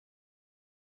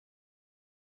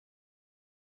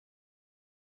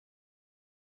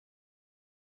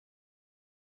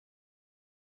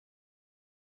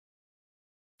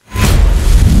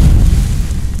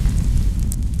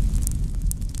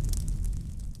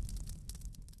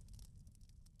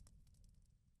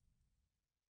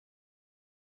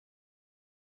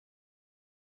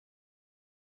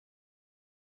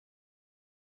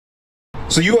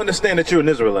So you understand that you're an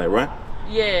Israelite, right?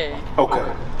 Yeah.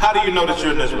 Okay. How do you know that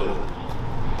you're an Israelite?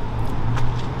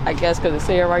 I guess because it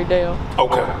say it right there.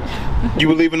 Okay. You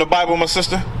believe in the Bible, my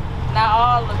sister? Not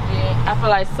all of it. I feel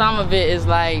like some of it is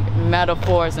like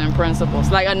metaphors and principles,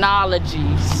 like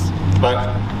analogies.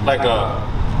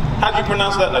 How do you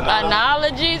pronounce that?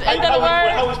 Analogies? Ain't that a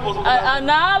word? How are we supposed to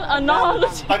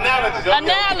Analogy. Analogies.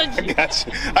 Okay. Analogy.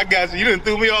 I got you. You didn't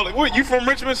threw me all. Where you from,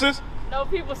 Richmond, sis? No,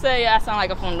 people say I sound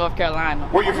like I'm from North Carolina.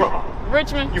 Where you from?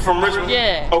 Richmond. You from Richmond?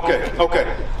 Yeah.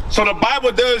 Okay. So the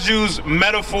Bible does use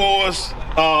metaphors,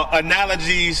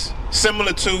 analogies,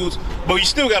 similitudes, but you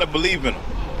still got to believe in them.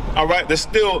 All right? There's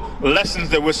still lessons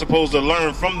that we're supposed to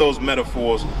learn from those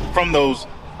metaphors, from those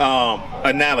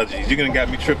analogies. You done got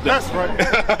me tripped up. That's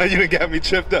right. You done got me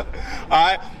tripped up. All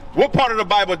right? What part of the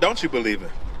Bible don't you believe in?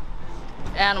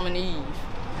 Adam and Eve.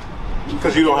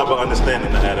 Because you don't have an understanding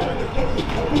of Adam and Eve.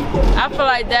 I feel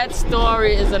like that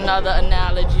story is another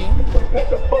analogy.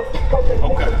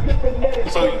 Okay.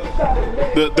 So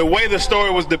the way the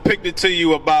story was depicted to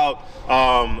you about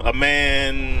a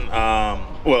man,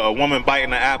 a woman biting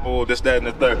an apple, this, that, and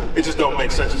the third, it just don't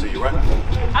make sense to you, right?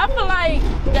 I feel like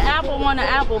the apple won the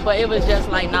apple, but it was just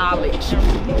like knowledge.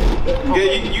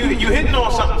 Yeah, you hitting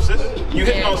on something, sis. You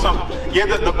hitting on something. Yeah,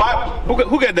 the Bible.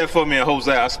 Who got that for me in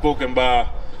Hosea? Spoken by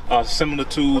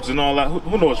similitudes and all that.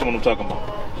 Who knows what I'm talking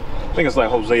about? I think it's like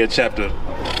Hosea chapter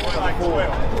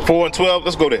 4 and 12.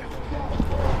 Let's go there.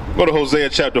 Go to Hosea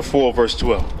chapter 4, verse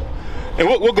 12. And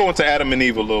we'll go into Adam and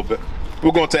Eve a little bit.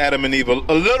 We'll go into Adam and Eve a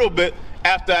little bit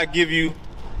after I give you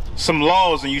some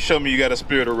laws and you show me you got a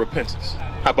spirit of repentance.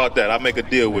 How about that? I'll make a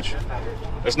deal with you.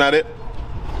 That's not it?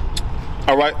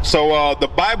 All right. So the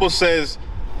Bible says,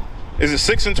 is it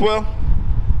 6 and 12?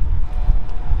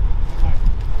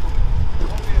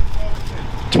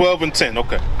 12 and 10,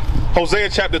 okay. Hosea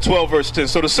chapter 12, verse 10.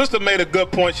 So the sister made a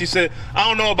good point. She said, I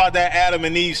don't know about that Adam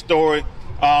and Eve story.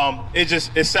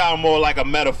 It sounds more like a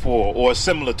metaphor or a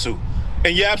similitude.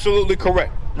 And you're absolutely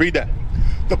correct. Read that.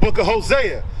 The book of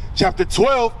Hosea, chapter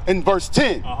 12 and verse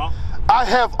 10. I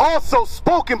have also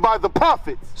spoken by the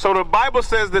prophets. So the Bible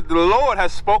says that the Lord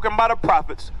has spoken by the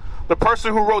prophets. The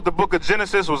person who wrote the book of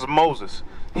Genesis was Moses.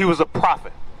 He was a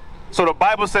prophet. So the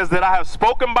Bible says that I have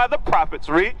spoken by the prophets.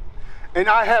 Read. And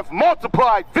I have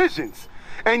multiplied visions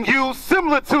and used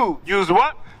similitudes. Used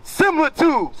what?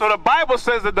 Similitudes. So the Bible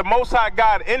says that the Most High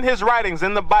God in his writings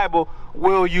in the Bible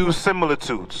will use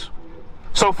similitudes.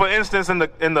 So for instance, in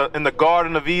the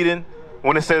Garden of Eden,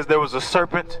 when it says there was a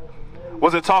serpent,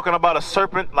 was it talking about a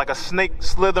serpent like a snake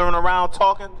slithering around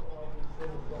talking?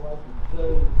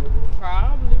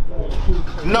 Probably.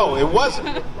 No, it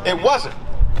wasn't. It wasn't.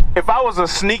 If I was a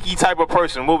sneaky type of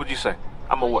person, what would you say?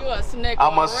 I'm a what? You a snake.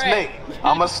 I'm a snake.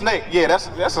 I'm a snake. Yeah,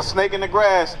 that's a snake in the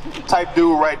grass type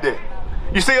dude right there.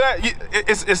 You see that?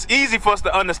 It's easy for us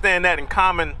to understand that in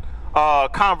common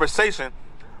conversation,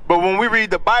 but when we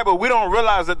read the Bible, we don't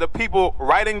realize that the people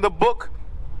writing the book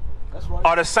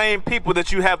are the same people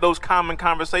that you have those common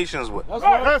conversations with. That's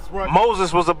right. That's right.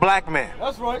 Moses was a black man.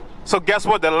 That's right. So guess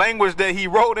what? The language that he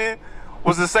wrote in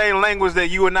was the same language that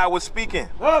you and I would speak in.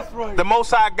 That's right. The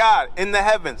Most High God in the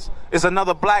heavens is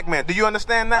another black man. Do you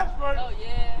understand that? That's right. Oh,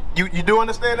 yeah. You do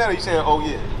understand that, or you saying, oh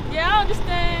yeah? Yeah, I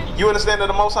understand. You understand that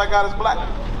the Most High God is black?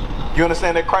 You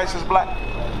understand that Christ is black?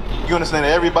 You understand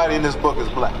that everybody in this book is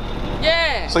black?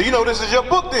 Yeah. So you know this is your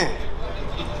book then?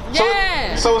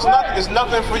 Yeah. So it's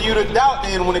nothing for you to doubt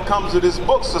in when it comes to this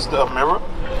book, Sister Amira.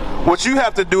 What you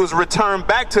have to do is return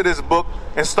back to this book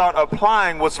and start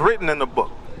applying what's written in the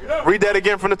book. Read that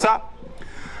again from the top.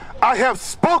 I have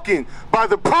spoken by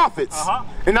the prophets,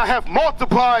 and I have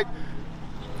multiplied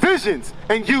visions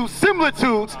and used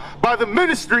similitudes by the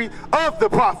ministry of the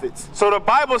prophets. So the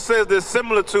Bible says that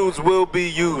similitudes will be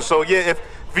used. So yeah, if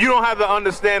you don't have the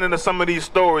understanding of some of these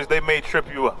stories, they may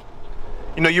trip you up.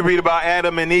 You know, you read about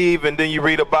Adam and Eve, and then you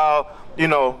read about, you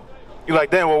know, you're like,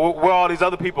 damn, well, where all these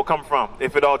other people come from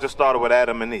if it all just started with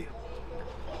Adam and Eve?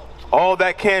 All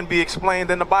that can be explained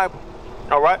in the Bible.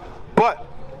 All right? But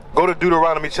go to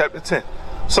Deuteronomy chapter 10.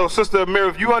 So, Sister Amir,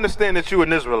 if you understand that you're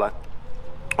an Israelite,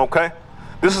 okay,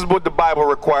 this is what the Bible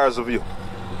requires of you.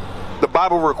 The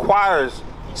Bible requires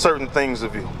certain things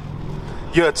of you.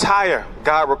 Your attire,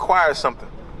 God requires something.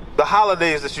 The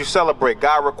holidays that you celebrate,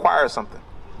 God requires something.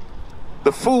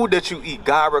 The food that you eat,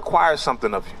 God requires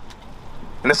something of you.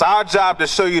 And it's our job to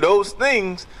show you those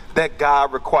things that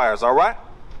God requires, all right?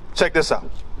 Check this out.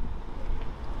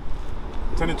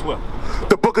 10 and 12.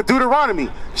 The book of Deuteronomy,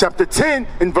 chapter 10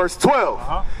 and verse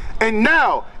 12. And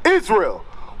now, Israel,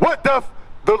 what doth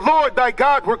the Lord thy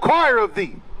God require of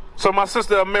thee? So my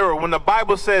sister Amira, when the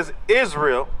Bible says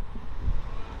Israel,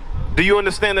 Do you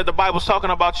understand that the Bible's talking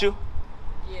about you?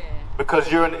 Yeah.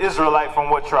 Because you're an Israelite from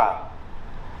what tribe?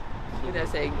 Did I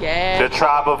say Gad? The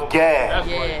tribe of Gad.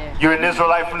 Yeah. You're an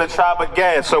Israelite from the tribe of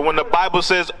Gad. So when the Bible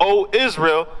says, "O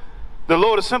Israel," the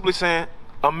Lord is simply saying,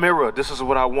 a mirror. This is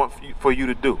what I want for you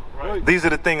to do. Right. These are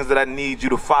the things that I need you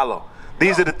to follow.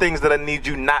 These are the things that I need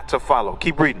you not to follow.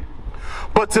 Keep reading.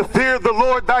 But to fear the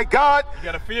Lord thy God. You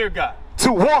got to fear God.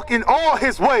 To walk in all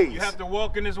his ways. You have to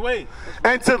walk in his ways.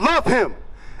 And to love him.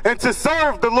 And to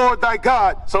serve the Lord thy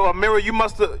God. So, Amira, you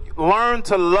must learn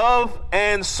to love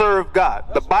and serve God.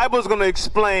 The Bible is going to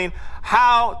explain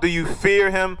how do you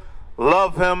fear him,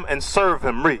 love him, and serve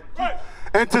him. Read. Right.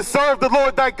 And to serve the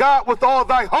Lord thy God with all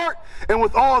thy heart and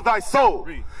with all thy soul.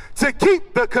 Read. To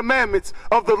keep the commandments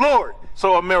of the Lord.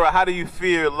 So, Amira, how do you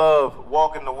fear, love,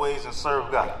 walk in the ways, and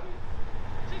serve God?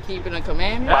 Keeping the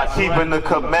commandments. By keeping the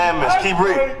commandments. Keep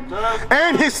reading.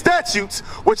 And his statutes,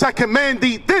 which I command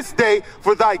thee this day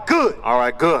for thy good. All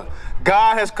right, good.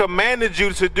 God has commanded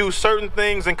you to do certain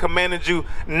things and commanded you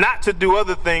not to do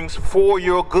other things for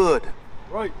your good.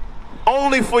 Right.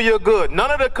 Only for your good.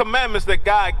 None of the commandments that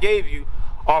God gave you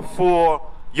are for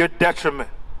your detriment.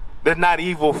 They're not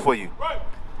evil for you. Right.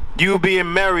 You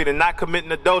being married and not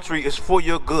committing adultery is for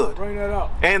your good. Bring that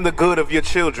up. And the good of your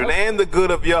children and the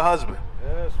good of your husband.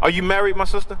 Yes. Are you married, my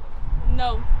sister?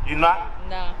 No. You not?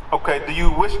 No. Okay, do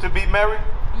you wish to be married?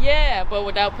 Yeah, but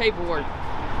without paperwork.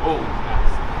 Oh.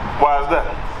 Why is that?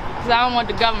 Because I don't want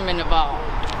the government involved.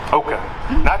 Okay.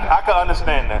 I can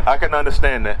understand that. I can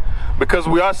understand that. Because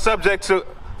we are subject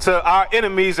to our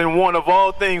enemies in one of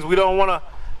all things. We don't want to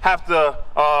have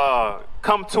to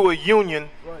come to a union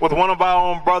with one of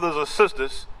our own brothers or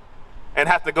sisters and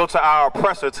have to go to our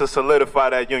oppressor to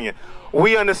solidify that union.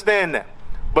 We understand that.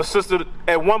 But sister,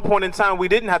 at one point in time, we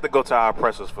didn't have to go to our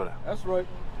oppressors for that. That's right.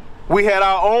 We had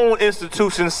our own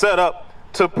institutions set up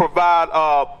to provide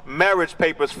marriage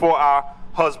papers for our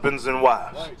husbands and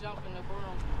wives.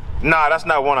 Right. Nah, that's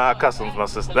not one of our customs, my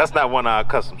sister. That's not one of our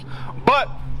customs. But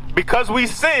because we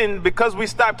sinned, because we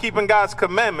stopped keeping God's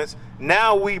commandments,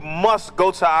 now we must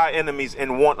go to our enemies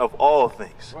in want of all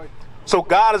things. Right. So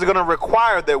God is going to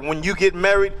require that when you get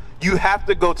married, you have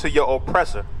to go to your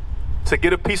oppressor to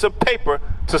get a piece of paper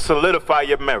to solidify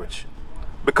your marriage.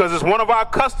 Because it's one of our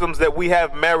customs that we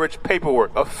have marriage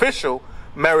paperwork, official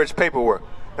marriage paperwork.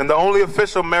 And the only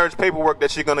official marriage paperwork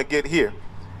that you're going to get here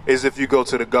is if you go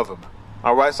to the government.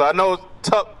 All right, so I know it's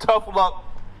tough luck.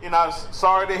 You know, I'm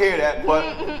sorry to hear that,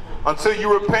 but until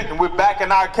you repent and we're back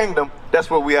in our kingdom,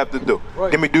 that's what we have to do. Right.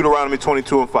 Give me Deuteronomy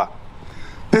 22:5.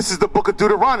 This is the book of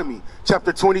Deuteronomy,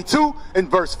 chapter 22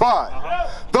 and verse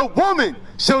 5. The woman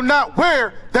shall not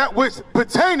wear that which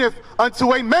pertaineth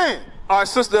unto a man. All right,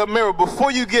 Sister Amira,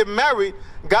 before you get married,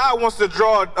 God wants to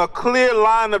draw a clear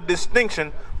line of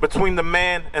distinction between the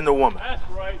man and the woman. That's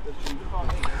right.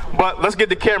 But let's get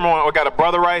the camera on. I got a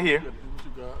brother right here.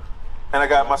 And I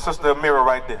got my sister Amira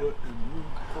right there.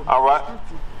 All right.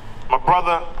 My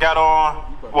brother got on,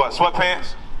 what,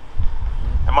 sweatpants?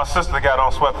 And my sister got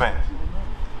on sweatpants.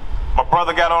 My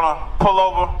brother got on a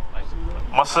pullover.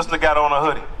 My sister got on a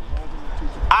hoodie.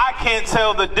 I can't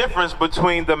tell the difference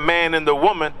between the man and the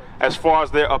woman as far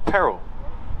as their apparel.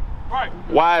 Right.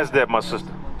 Why is that, my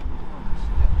sister?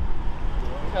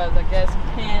 Because I guess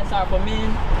pants are for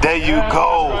men. There you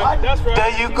go. That's right.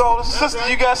 There you go. Sister,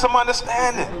 you got some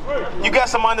understanding. You got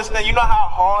some understanding. You know how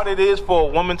hard it is for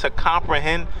a woman to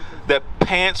comprehend that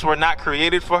pants were not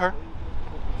created for her?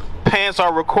 Pants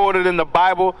are recorded in the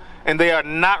Bible, and they are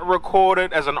not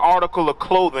recorded as an article of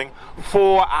clothing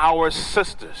for our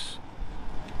sisters.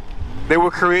 They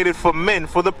were created for men,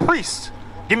 for the priests.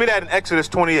 Give me that in Exodus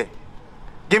 28.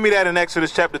 Give me that in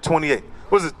Exodus chapter 28.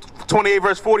 What is it, 28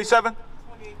 verse 47?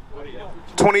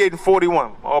 28 and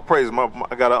 41. All praise.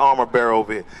 I got an armor bearer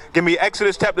over here. Give me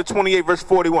Exodus chapter 28 verse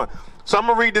 41. So I'm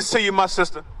going to read this to you, my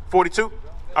sister. 42?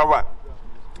 All right.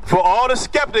 For all the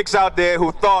skeptics out there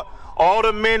who thought all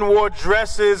the men wore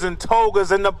dresses and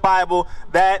togas in the Bible,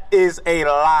 that is a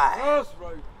lie. That's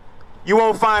right. You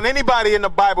won't find anybody in the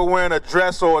Bible wearing a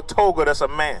dress or a toga that's a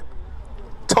man.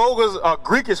 Togas are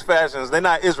Greekish fashions. They're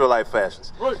not Israelite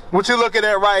fashions. Right. What you're looking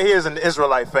at right here is an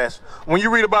Israelite fashion. When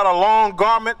you read about a long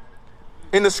garment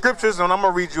in the scriptures, and I'm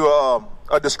going to read you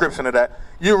a description of that,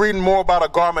 you're reading more about a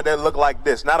garment that looked like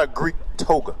this, not a Greek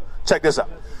toga. Check this out.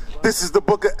 This is the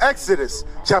book of Exodus,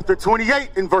 chapter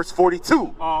 28 and verse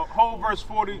 42. Whole verse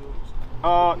 40.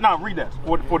 No, read that.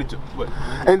 42. What?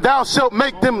 And thou shalt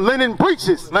make them linen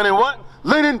breeches. Linen what?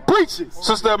 Linen breeches.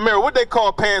 Sister Amira, what they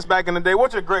call pants back in the day?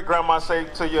 What your great grandma say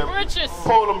to you? Breeches.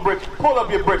 Pull them breeches. Pull up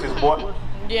your breeches, boy.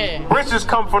 Yeah. Breeches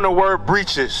come from the word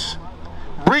breeches.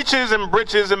 Breeches and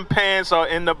breeches and pants are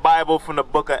in the Bible from the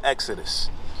book of Exodus.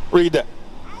 Read that.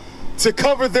 To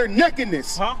cover their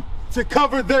nakedness. Huh? To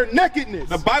cover their nakedness.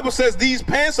 The Bible says these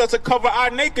pants are to cover our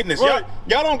nakedness. Right.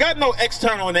 Y'all don't got no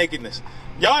external nakedness.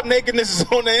 Y'all nakedness is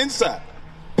on the inside.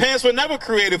 Pants were never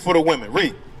created for the women.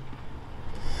 Read.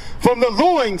 From the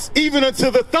loins even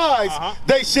unto the thighs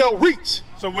they shall reach.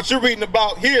 So what you're reading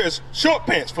about here is short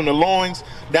pants from the loins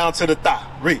down to the thigh.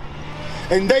 Read.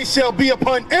 And they shall be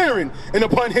upon Aaron and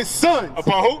upon his sons.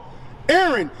 Upon who?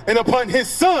 Aaron and upon his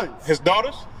sons. His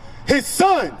daughters? His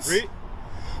sons. Read.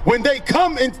 When they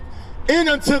come in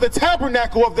unto the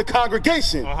tabernacle of the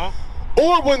congregation,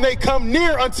 or when they come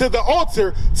near unto the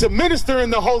altar to minister in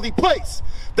the holy place,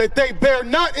 that they bear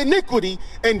not iniquity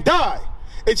and die.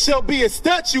 It shall be a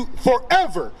statute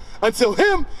forever until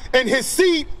him and his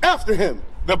seed after him.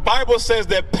 The Bible says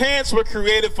that pants were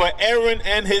created for Aaron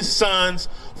and his sons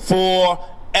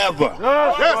forever. That's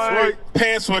right.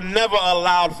 Pants were never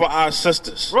allowed for our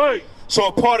sisters. Right. So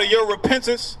a part of your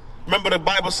repentance, remember the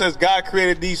Bible says God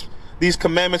created these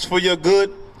commandments for your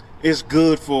good. It's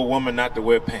good for a woman not to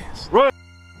wear pants. Right.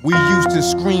 We used to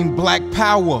scream black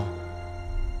power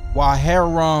while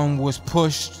Heron was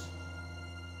pushed.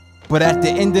 But at the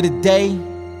end of the day,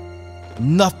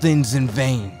 nothing's in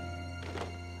vain.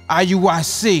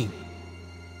 Iuic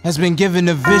has been given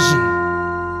a vision.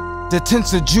 The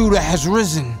tents of Judah has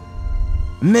risen.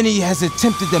 Many has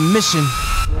attempted the mission,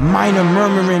 minor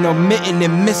murmuring, omitting,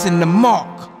 and missing the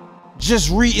mark. Just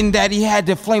reading that he had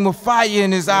the flame of fire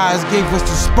in his eyes gave us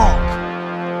the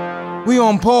spark. We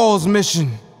on Paul's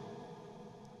mission.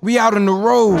 We out on the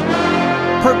road,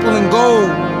 purple and gold,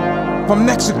 from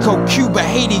Mexico, Cuba,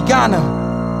 Haiti,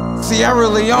 Ghana, Sierra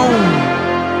Leone.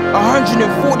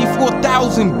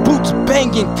 144,000 boots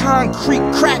banging, concrete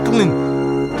crackling.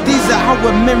 These are how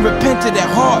men repented at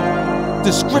heart.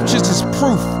 The scriptures is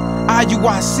proof.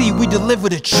 Iuic, we deliver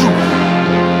the truth.